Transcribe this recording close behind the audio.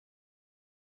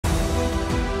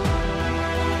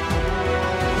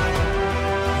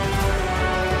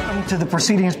to the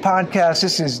Proceedings Podcast.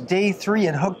 This is day 3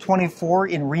 at Hook 24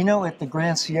 in Reno at the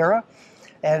Grand Sierra.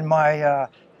 And my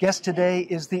guest today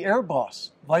is the Air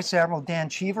Boss, Vice Admiral Dan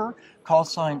Cheever, call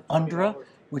sign Undra,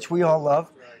 which we all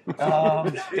love.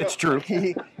 It's true.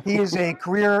 He is a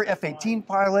career F-18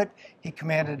 pilot. He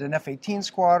commanded an F-18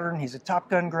 squadron. He's a Top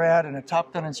Gun grad and a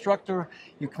Top Gun instructor.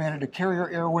 You commanded a Carrier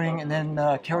Air Wing and then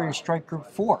Carrier Strike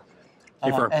Group 4.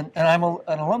 And I'm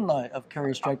an alumni of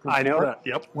Carrier Strike Group 4. I know that,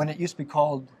 yep. When it used to be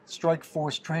called Strike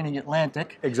Force Training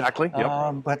Atlantic. Exactly,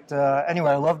 yep. But anyway,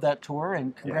 I love that tour,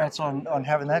 and congrats on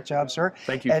having that job, sir.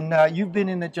 Thank you. And you've been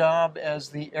in the job as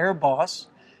the Air Boss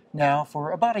now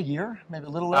for about a year, maybe a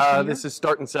little less than a year? This is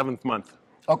starting 7th month.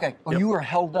 Okay. Oh, you were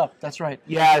held up. That's right.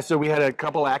 Yeah, so we had a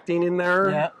couple acting in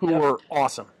there who were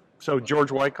awesome. So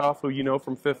George Wyckoff, who you know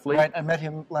from 5th Fleet. Right, I met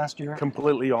him last year.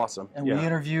 Completely awesome. And we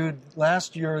interviewed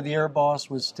last year. The Air Boss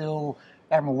was still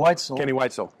Admiral Weitzel. Kenny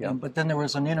Weitzel, yeah. But then there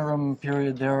was an interim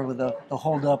period there with the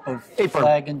holdup of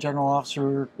flag and general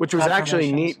officer. Which was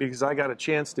actually neat because I got a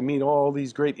chance to meet all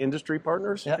these great industry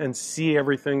partners and see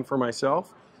everything for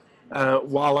myself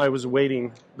while I was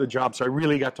awaiting the job. So I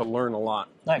really got to learn a lot.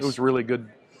 Nice. It was really good,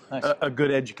 a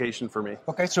good education for me.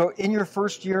 Okay, so in your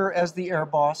first year as the Air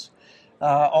Boss,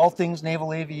 all things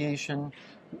naval aviation,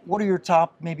 what are your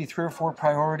top maybe 3 or 4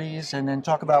 priorities, and then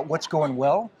talk about what's going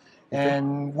well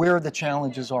and where the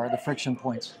challenges are, the friction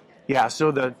points? Yeah, so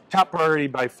the top priority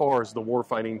by far is the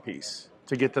warfighting piece.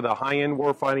 To get to the high-end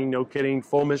warfighting, no kidding,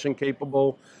 full mission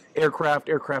capable aircraft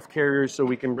carriers, so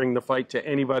we can bring the fight to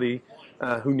anybody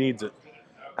who needs it.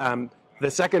 The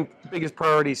second biggest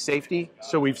priority is safety.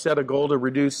 So we've set a goal to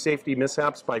reduce safety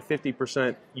mishaps by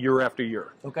 50% year after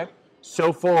year. Okay.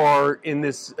 So far in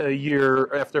this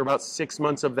year, after about 6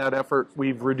 months of that effort,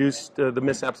 we've reduced the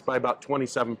mishaps by about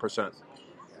 27%.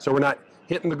 So we're not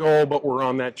hitting the goal, but we're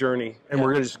on that journey, and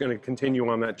we're just going to continue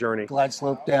on that journey. Glide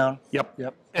slope down.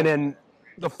 Yep. And then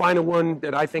the final one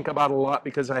that I think about a lot,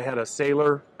 because I had a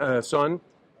sailor son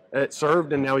that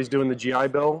served, and now he's doing the GI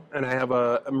Bill, and I have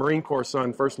a Marine Corps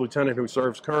son, first lieutenant, who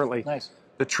serves currently. Nice.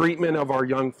 The treatment of our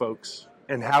young folks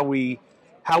and how we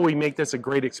make this a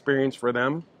great experience for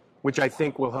them, which I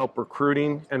think will help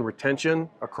recruiting and retention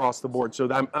across the board. So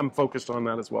I'm focused on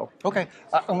that as well. Okay.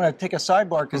 I'm going to take a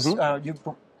sidebar because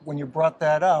when you brought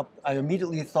that up, I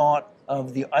immediately thought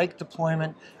of the Ike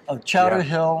deployment, of Chowder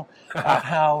Hill, of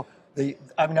how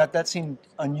that seemed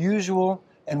unusual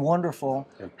and wonderful,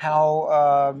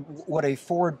 how what a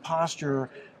forward posture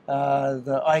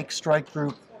the Ike Strike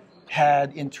Group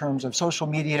had in terms of social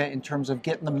media, in terms of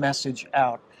getting the message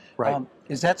out. Right.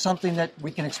 Is that something that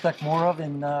we can expect more of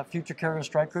in future carrier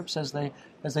strike groups as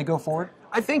they go forward?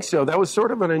 I think so. That was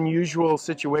sort of an unusual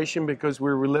situation because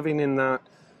we were living in that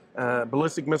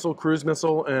ballistic missile, cruise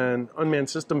missile, and unmanned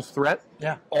systems threat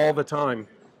all the time.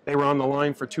 They were on the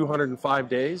line for 205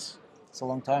 days. That's a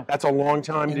long time. That's a long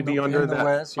time to be under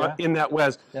that. In that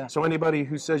WES. Yeah. So anybody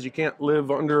who says you can't live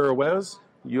under a WES,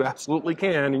 you absolutely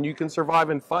can, and you can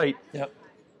survive and fight. Yep.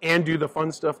 And do the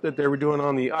fun stuff that they were doing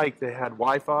on the Ike. They had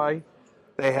Wi-Fi.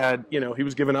 They had, he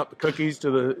was giving out the cookies to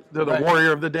the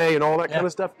warrior of the day and all that kind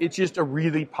of stuff. It's just a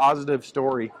really positive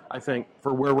story, I think,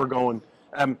 for where we're going.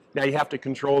 Now you have to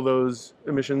control those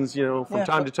emissions, from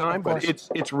time to time, but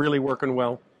it's really working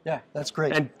well. Yeah, that's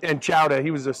great. And Chowda,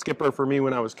 he was a skipper for me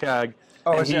when I was CAG.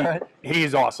 Oh, is that right?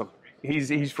 He's awesome.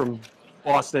 He's from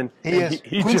Boston. He's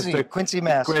Quincy, just Quincy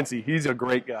Mass. Quincy, he's a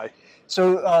great guy.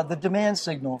 So the demand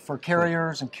signal for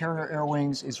carriers and carrier air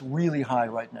wings is really high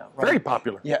right now. Right? Very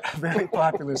popular. Yeah, very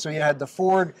popular. So you had the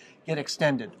Ford get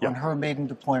extended on her maiden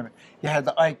deployment. You had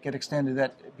the Ike get extended.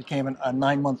 That became a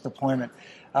 9-month deployment.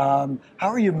 How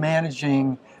are you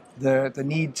managing the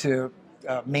need to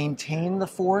maintain the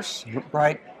force,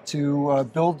 right, to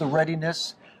build the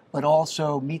readiness, but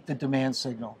also meet the demand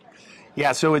signal?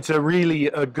 Yeah, so it's a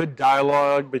good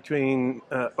dialogue between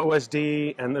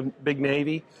OSD and the big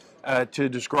Navy to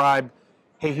describe,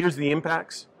 hey, here's the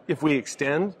impacts if we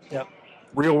extend. Yep.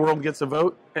 Real world gets a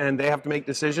vote, and they have to make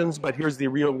decisions, but here's the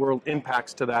real world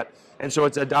impacts to that. And so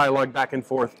it's a dialogue back and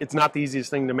forth. It's not the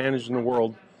easiest thing to manage in the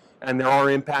world, and there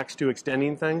are impacts to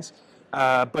extending things.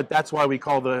 But that's why we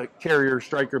call the carrier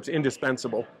strike groups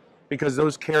indispensable, because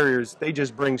those carriers, they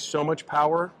just bring so much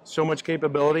power, so much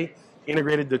capability,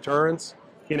 integrated deterrence,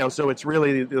 so it's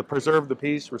really to preserve the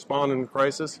peace, respond in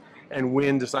crisis, and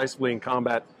win decisively in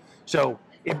combat. So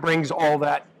it brings all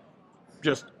that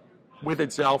just with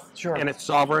itself, and it's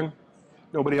sovereign,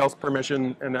 nobody else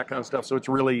permission, and that kind of stuff. So it's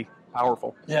really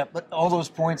powerful. Yeah, but all those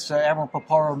points Admiral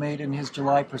Paparo made in his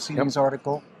July Proceedings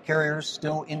article, carriers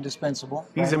still indispensable.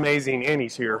 He's amazing, and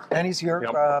he's here. And he's here,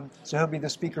 so he'll be the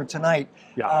speaker tonight.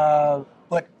 Yeah.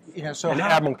 But, you know, so and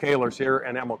Admiral Kaler's here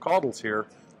and Admiral Caudle's here,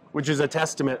 which is a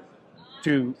testament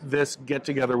to this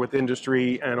get-together with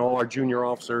industry and all our junior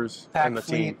officers and the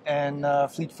Fleet team.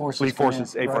 And Fleet Forces. Fleet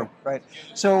Forces, A-firm. Right.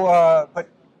 So, but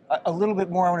a little bit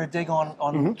more I want to dig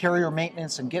on carrier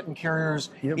maintenance and getting carriers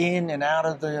in and out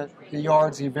of the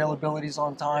yards, the availabilities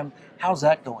on time. How's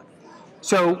that going?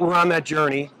 So we're on that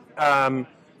journey.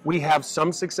 We have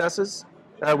some successes.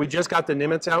 We just got the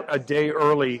Nimitz out a day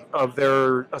early of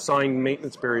their assigned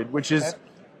maintenance period, which is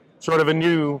sort of a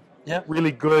new,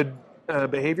 really good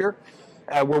behavior.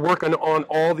 We're working on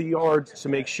all the yards to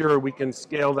make sure we can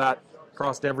scale that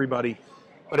across everybody.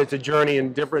 But it's a journey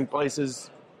in different places,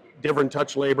 different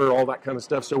touch labor, all that kind of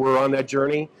stuff. So we're on that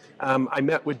journey. I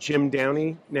met with Jim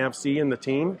Downey, NAVC, and the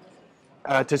team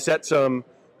to set some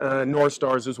North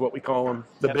Stars, is what we call them,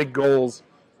 the big goals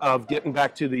of getting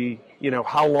back to the, you know,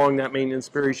 how long that maintenance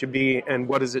period should be and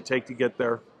what does it take to get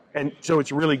there. And so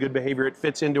it's really good behavior. It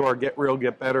fits into our get real,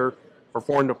 get better,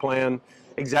 perform to plan,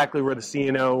 exactly where the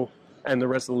CNO and the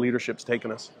rest of the leadership's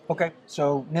taken us. Okay,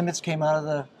 so Nimitz came out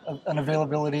of an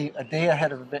availability a day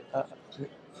ahead of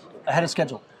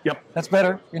schedule. Yep. That's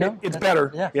better, you know? It's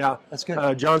better. Yeah. That's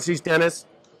good. John C's Dennis,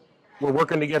 we're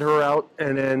working to get her out,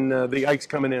 and then the Ike's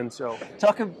coming in. So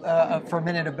talk for a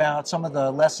minute about some of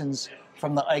the lessons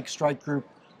from the Ike Strike Group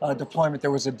deployment. There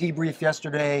was a debrief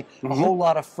yesterday, a whole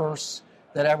lot of firsts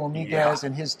that Admiral Miguez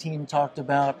and his team talked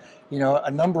about. You know, a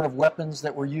number of weapons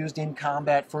that were used in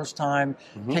combat first time,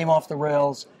 came off the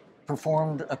rails,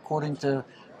 performed according to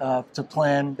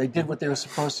plan. They did what they were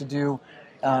supposed to do.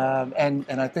 And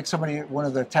I think one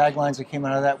of the taglines that came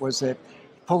out of that was that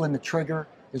pulling the trigger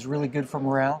is really good for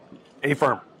morale.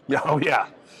 A-firm. Oh, yeah.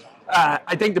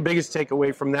 I think the biggest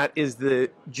takeaway from that is the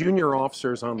junior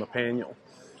officers on the panel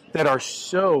that are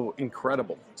so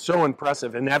incredible, so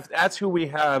impressive. And that's who we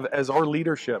have as our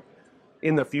leadership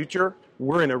in the future.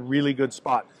 We're in a really good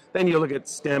spot. Then you look at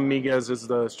Stem Miguez as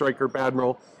the Strike Group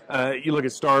Admiral. You look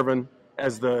at Starvin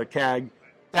as the CAG.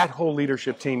 That whole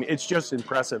leadership team, it's just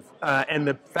impressive. And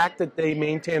the fact that they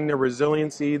maintain their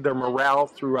resiliency, their morale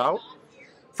throughout,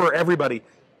 for everybody.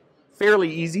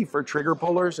 Fairly easy for trigger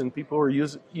pullers and people who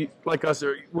are like us.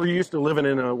 We're used to living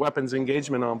in a weapons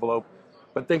engagement envelope.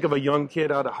 But think of a young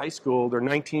kid out of high school. They're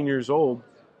 19 years old,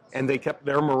 and they kept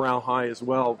their morale high as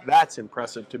well. That's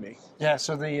impressive to me. Yeah,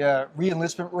 so the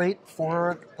re-enlistment rate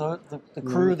for the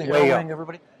crew, the airwing,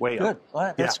 everybody? Way good. up.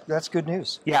 Well, that's good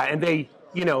news. Yeah, and they,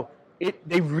 you know,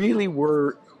 they really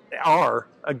are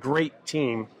a great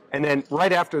team. And then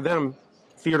right after them,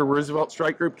 Theodore Roosevelt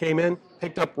Strike Group came in,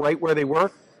 picked up right where they were.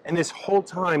 And this whole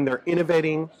time, they're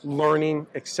innovating, learning,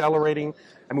 accelerating.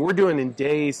 I mean, we're doing in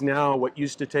days now what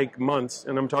used to take months,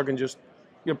 and I'm talking just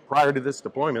prior to this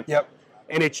deployment. Yep.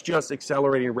 And it's just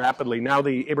accelerating rapidly. Now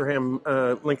the Abraham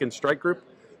Lincoln Strike Group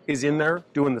is in there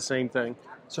doing the same thing.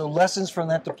 So lessons from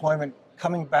that deployment,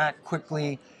 coming back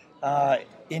quickly,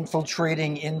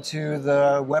 infiltrating into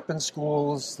the weapons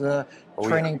schools, the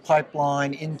training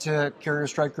pipeline, into Carrier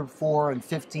Strike Group 4 and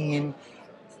 15.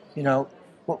 You know,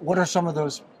 what are some of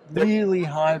those really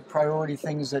high priority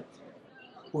things that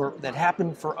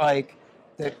happened for Ike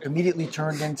that immediately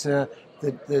turned into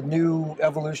the new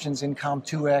evolutions in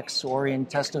Com2X or in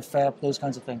Test of FEP, those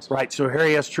kinds of things? Right. So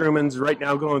Harry S. Truman's right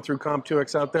now going through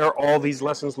Com2X out there. All these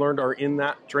lessons learned are in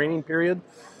that training period.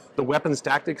 The weapons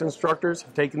tactics instructors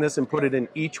have taken this and put it in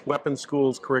each weapons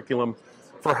school's curriculum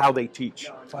for how they teach.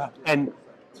 Wow. And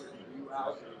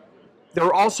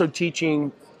they're also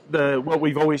teaching what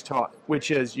we've always taught,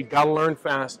 which is you got to learn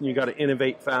fast and you got to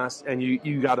innovate fast and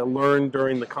you got to learn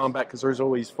during the combat because there's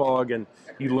always fog and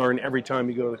you learn every time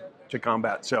you go to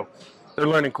combat. So they're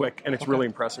learning quick and it's really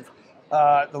impressive.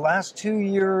 The last 2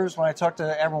 years, when I talked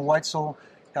to Admiral Weitzel,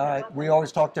 we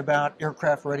always talked about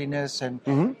aircraft readiness and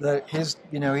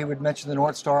he would mention the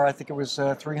North Star. I think it was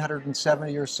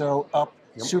 370 or so up,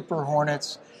 Super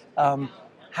Hornets.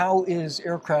 How is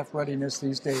aircraft readiness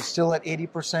these days? Still at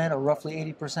 80% or roughly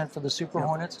 80% for the Super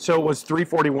Hornets? So it was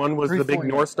 341 was the big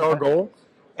North Star goal,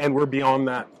 and we're beyond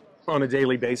that on a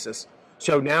daily basis.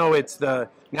 So now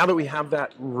now that we have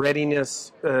that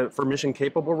readiness for mission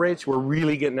capable rates, we're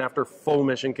really getting after full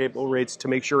mission capable rates to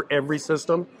make sure every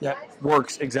system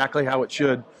works exactly how it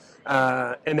should.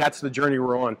 And that's the journey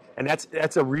we're on. And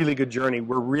that's a really good journey.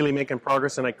 We're really making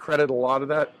progress, and I credit a lot of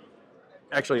that,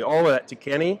 actually all of that, to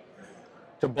Kenny,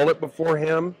 to Bullet before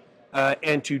him,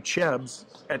 and to Chebs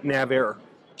at Nav Air.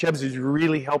 Chebs is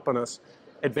really helping us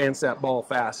advance that ball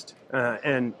fast,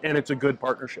 and it's a good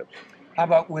partnership. How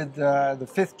about with the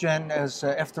 5th gen as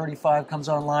F-35 comes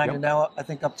online, and now I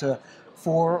think up to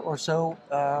 4 or so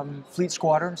fleet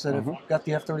squadrons that have got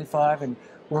the F-35 and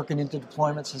working into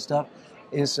deployments and stuff.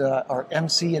 Are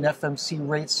MC and FMC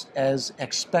rates as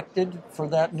expected for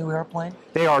that new airplane?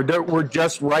 They are. We're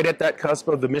just right at that cusp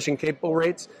of the mission capable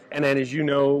rates. And then, as you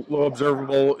know, low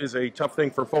observable is a tough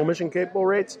thing for full mission capable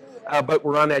rates. But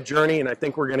we're on that journey, and I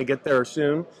think we're going to get there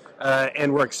soon.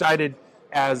 And we're excited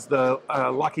as the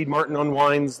Lockheed Martin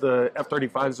unwinds the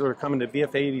F-35s that are coming to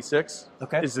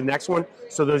FA-18 is the next one.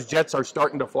 So those jets are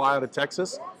starting to fly out of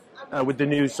Texas with the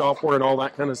new software and all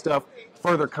that kind of stuff.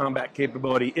 Further combat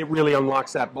capability. It really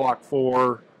unlocks that Block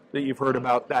 4 that you've heard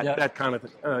about, that kind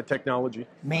of technology.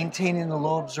 Maintaining the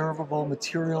low observable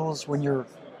materials when you're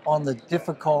on the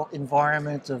difficult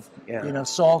environment of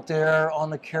salt air, on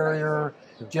the carrier,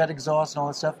 jet exhaust and all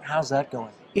that stuff. How's that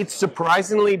going? It's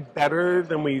surprisingly better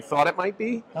than we thought it might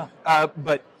be.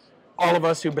 But all of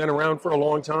us who've been around for a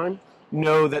long time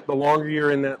know that the longer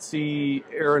you're in that sea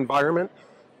air environment,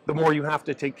 the more you have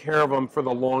to take care of them for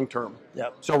the long term.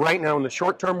 So right now in the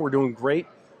short term, we're doing great.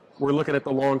 We're looking at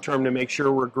the long term to make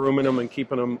sure we're grooming them and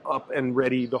keeping them up and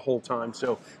ready the whole time.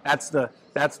 So that's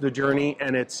the journey,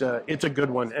 and it's a good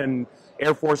one. And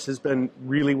Air Force has been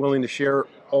really willing to share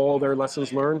all their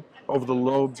lessons learned over the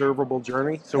low observable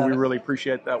journey. So we really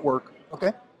appreciate that work.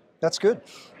 Okay. That's good.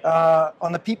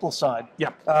 On the people side,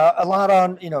 a lot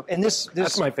on, and this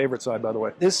that's my favorite side, by the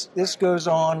way. This goes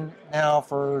on now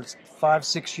for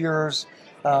 5-6 years.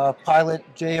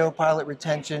 JO pilot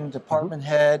retention, department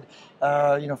head,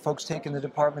 folks taking the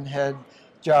department head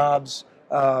jobs,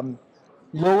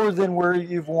 lower than where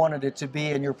you've wanted it to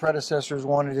be and your predecessors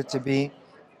wanted it to be.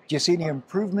 Do you see any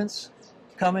improvements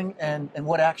coming, and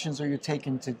what actions are you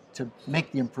taking to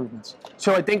make the improvements?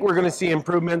 So I think we're going to see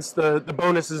improvements. The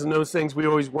bonuses and those things, we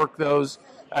always work those.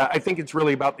 I think it's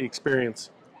really about the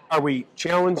experience. Are we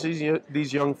challenging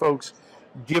these young folks,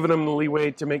 giving them the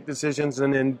leeway to make decisions,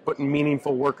 and then putting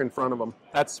meaningful work in front of them?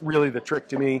 That's really the trick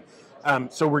to me.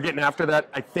 So we're getting after that.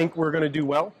 I think we're going to do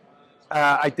well.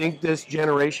 I think this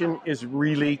generation is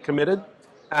really committed,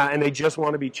 and they just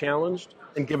want to be challenged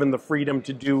and given the freedom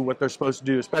to do what they're supposed to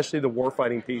do, especially the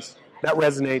warfighting piece. That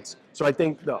resonates. So I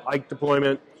think the Ike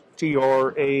deployment,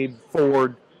 TR, AID,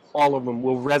 Ford, all of them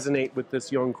will resonate with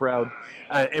this young crowd,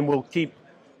 and will keep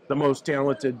the most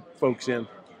talented folks in,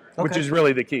 which is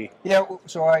really the key. Yeah,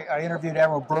 so I interviewed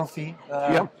Admiral Brophy,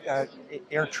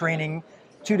 air training,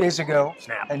 2 days ago,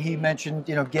 and he mentioned,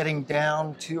 getting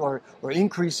down to or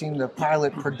increasing the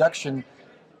pilot production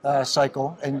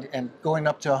cycle and going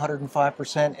up to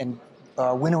 105% and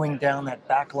winnowing down that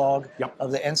backlog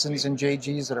of the ensigns and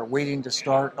JGs that are waiting to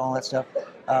start, all that stuff.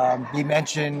 He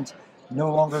mentioned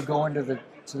no longer going to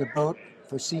the boat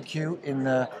for CQ in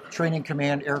the training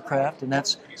command aircraft, and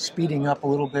that's speeding up a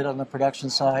little bit on the production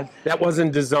side. That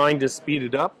wasn't designed to speed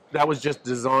it up. That was just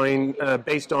designed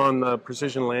based on the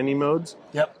precision landing modes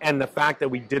and the fact that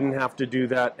we didn't have to do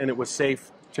that, and it was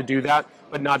safe to do that,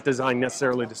 but not designed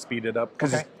necessarily to speed it up,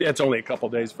 because it's only a couple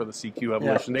days for the CQ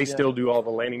evolution. They still do all the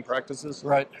landing practices.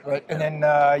 Right. And then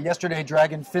yesterday,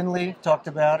 Dragon Finley talked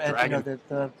about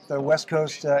the West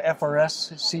Coast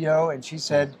FRS CO, and she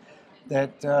said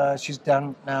that she's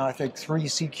done now, I think, 3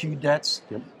 CQ debts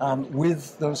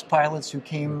with those pilots who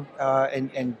came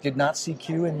and did not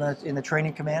CQ in the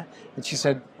training command, and she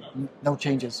said no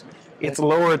changes. It's a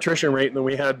lower attrition rate than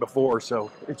we had before,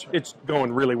 so it's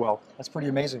going really well. That's pretty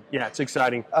amazing. Yeah, it's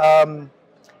exciting.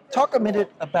 Talk a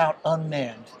minute about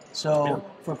unmanned. So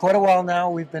for quite a while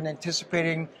now, we've been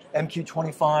anticipating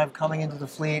MQ-25 coming into the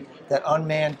fleet, that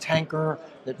unmanned tanker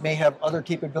that may have other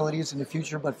capabilities in the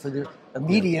future, but for the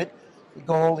immediate, the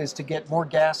goal is to get more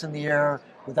gas in the air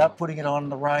without putting it on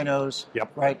the rhinos.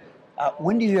 Right?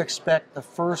 When do you expect the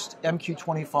first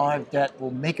MQ-25 that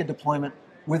will make a deployment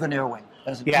with an air wing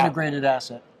as an integrated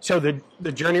asset? So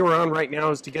the journey we're on right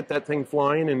now is to get that thing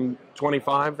flying in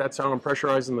 25. That's how I'm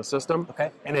pressurizing the system.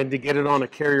 And then to get it on a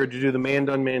carrier to do the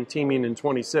manned-unmanned teaming in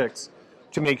 26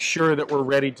 to make sure that we're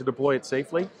ready to deploy it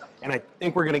safely. And I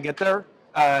think we're going to get there.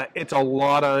 It's a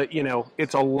lot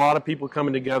of people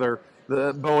coming together,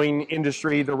 the Boeing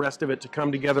industry, the rest of it, to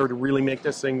come together to really make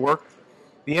this thing work.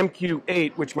 The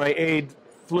MQ-8, which my aide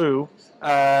flew,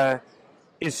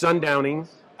 is sundowning.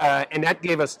 And that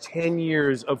gave us 10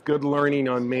 years of good learning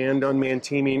on manned-unmanned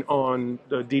teaming on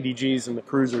the DDGs and the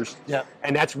cruisers.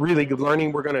 And that's really good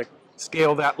learning. We're going to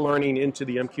scale that learning into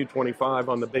the MQ-25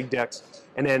 on the big decks.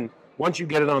 And then once you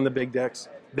get it on the big decks,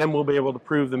 then we'll be able to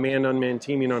prove the manned-unmanned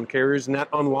teaming on carriers, and that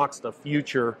unlocks the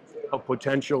future of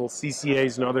potential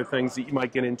CCAs and other things that you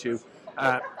might get into.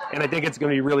 And I think it's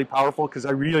going to be really powerful, because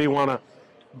I really want to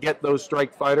get those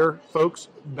strike fighter folks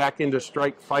back into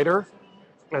strike fighter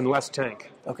and less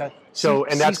tank. Okay. So,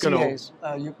 and that's going to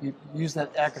you use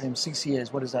that acronym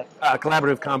CCAs. What is that?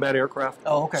 Collaborative Combat Aircraft.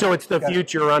 Oh, okay. So it's the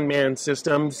future unmanned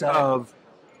systems of,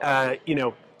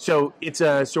 so it's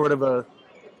a sort of a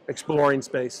exploring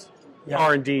space,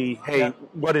 R&D. Hey,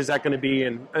 what is that going to be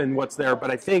and what's there?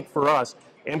 But I think for us,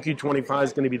 MQ-25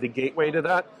 is going to be the gateway to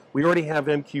that. We already have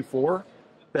MQ-4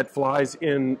 that flies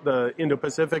in the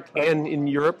Indo-Pacific and in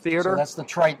Europe theater. So that's the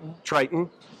Triton. Triton.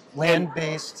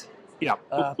 Land-based. Yeah,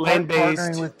 land-based.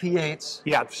 Partnering with P-8s.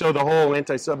 Yeah, so the whole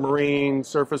anti-submarine,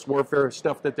 surface warfare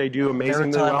stuff that they do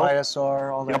amazingly well. Maritime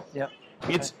ISR, all that. Yep.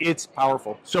 It's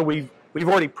powerful. So we've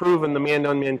already proven the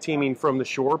manned-unmanned teaming from the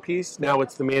shore piece. Now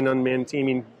it's the manned-unmanned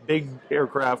teaming big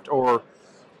aircraft or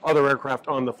other aircraft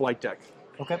on the flight deck.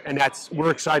 Okay. And we're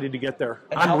excited to get there.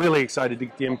 I'm really excited to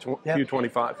get the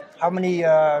MQ-25. How many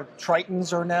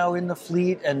Tritons are now in the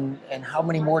fleet, and how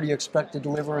many more do you expect to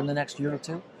deliver in the next year or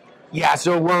two? Yeah,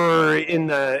 so we're in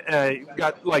the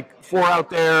got like 4 out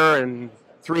there and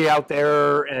 3 out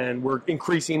there, and we're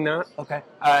increasing that. Okay.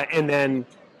 And then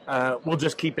we'll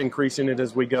just keep increasing it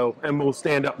as we go, and we'll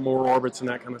stand up more orbits and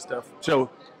that kind of stuff.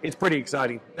 So it's pretty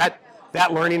exciting.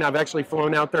 That learning, I've actually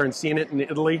flown out there and seen it in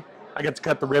Italy. I got to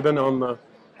cut the ribbon on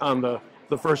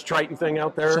the first Triton thing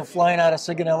out there. So flying out of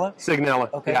Sigonella?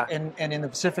 Sigonella, okay. Yeah. And in the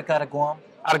Pacific out of Guam?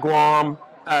 Out of Guam,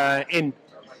 and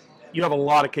you have a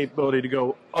lot of capability to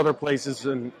go other places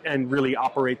and really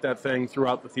operate that thing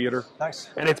throughout the theater. Nice.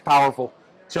 And it's powerful.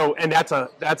 So, and that's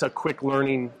a quick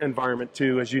learning environment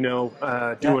too, as you know,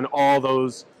 doing all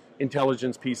those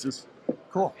intelligence pieces.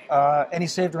 Cool. Any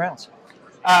saved rounds?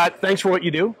 Thanks for what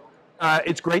you do.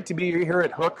 It's great to be here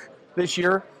at Hook this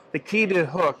year. The key to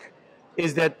Hook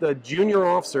is that the junior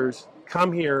officers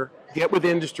come here, get with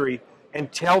industry,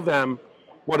 and tell them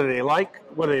what do they like,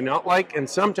 what do they not like, and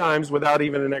sometimes without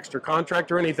even an extra contract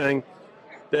or anything,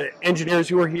 the engineers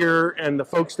who are here and the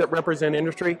folks that represent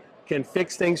industry can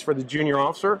fix things for the junior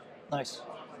officer. Nice.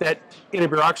 That in a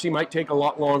bureaucracy might take a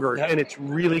lot longer, and it's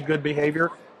really good behavior.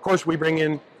 Of course, we bring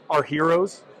in our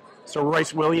heroes. So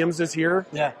Royce Williams is here.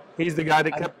 Yeah. He's the guy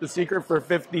that kept the secret for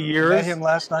 50 years. Met him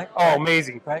last night. Oh,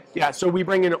 amazing. Right. Yeah, so we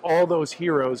bring in all those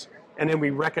heroes, and then we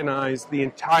recognize the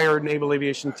entire Naval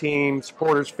Aviation team,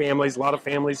 supporters, families, a lot of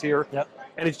families here. Yep.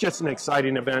 And it's just an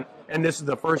exciting event. And this is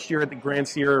the first year at the Grand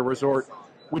Sierra Resort,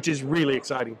 which is really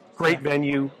exciting. Great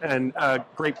venue and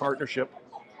great partnership.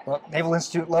 Well, Naval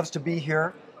Institute loves to be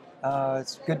here.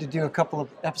 It's good to do a couple of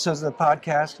episodes of the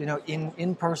podcast,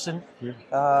 in person. Yeah.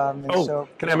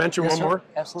 Can I mention one more?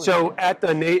 Absolutely. So at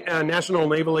the National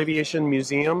Naval Aviation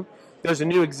Museum, there's a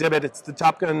new exhibit. It's the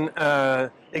Top Gun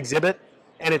exhibit,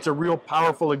 and it's a real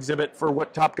powerful exhibit for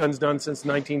what Top Gun's done since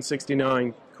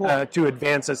 1969 to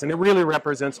advance us. And it really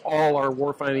represents all our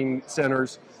warfighting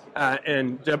centers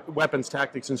and weapons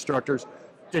tactics instructors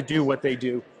to do what they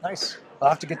do. Nice. I'll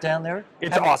have to get down there.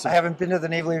 It's awesome. I haven't been to the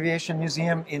Naval Aviation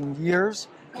Museum in years.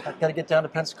 I've got to get down to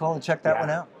Pensacola and check that one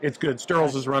out. It's good.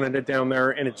 Sterls is running it down there,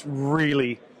 and it's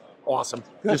really awesome.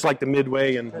 Good. Just like the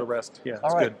Midway and the rest. Yeah,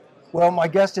 it's good. Well, my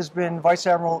guest has been Vice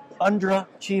Admiral Dan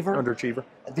Cheever. Dan Cheever.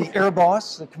 The Air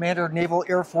Boss, the Commander of Naval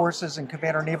Air Forces and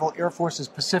Commander Naval Air Forces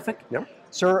Pacific. Yep.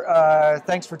 Sir,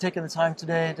 thanks for taking the time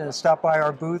today to stop by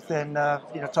our booth and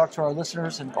talk to our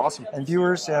listeners and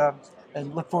viewers,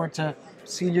 and look forward to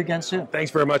seeing you again soon.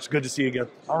 Thanks very much. Good to see you again.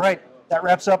 All right. That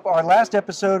wraps up our last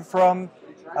episode from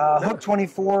Hook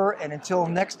 24. And until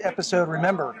next episode,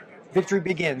 remember, victory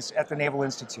begins at the Naval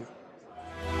Institute.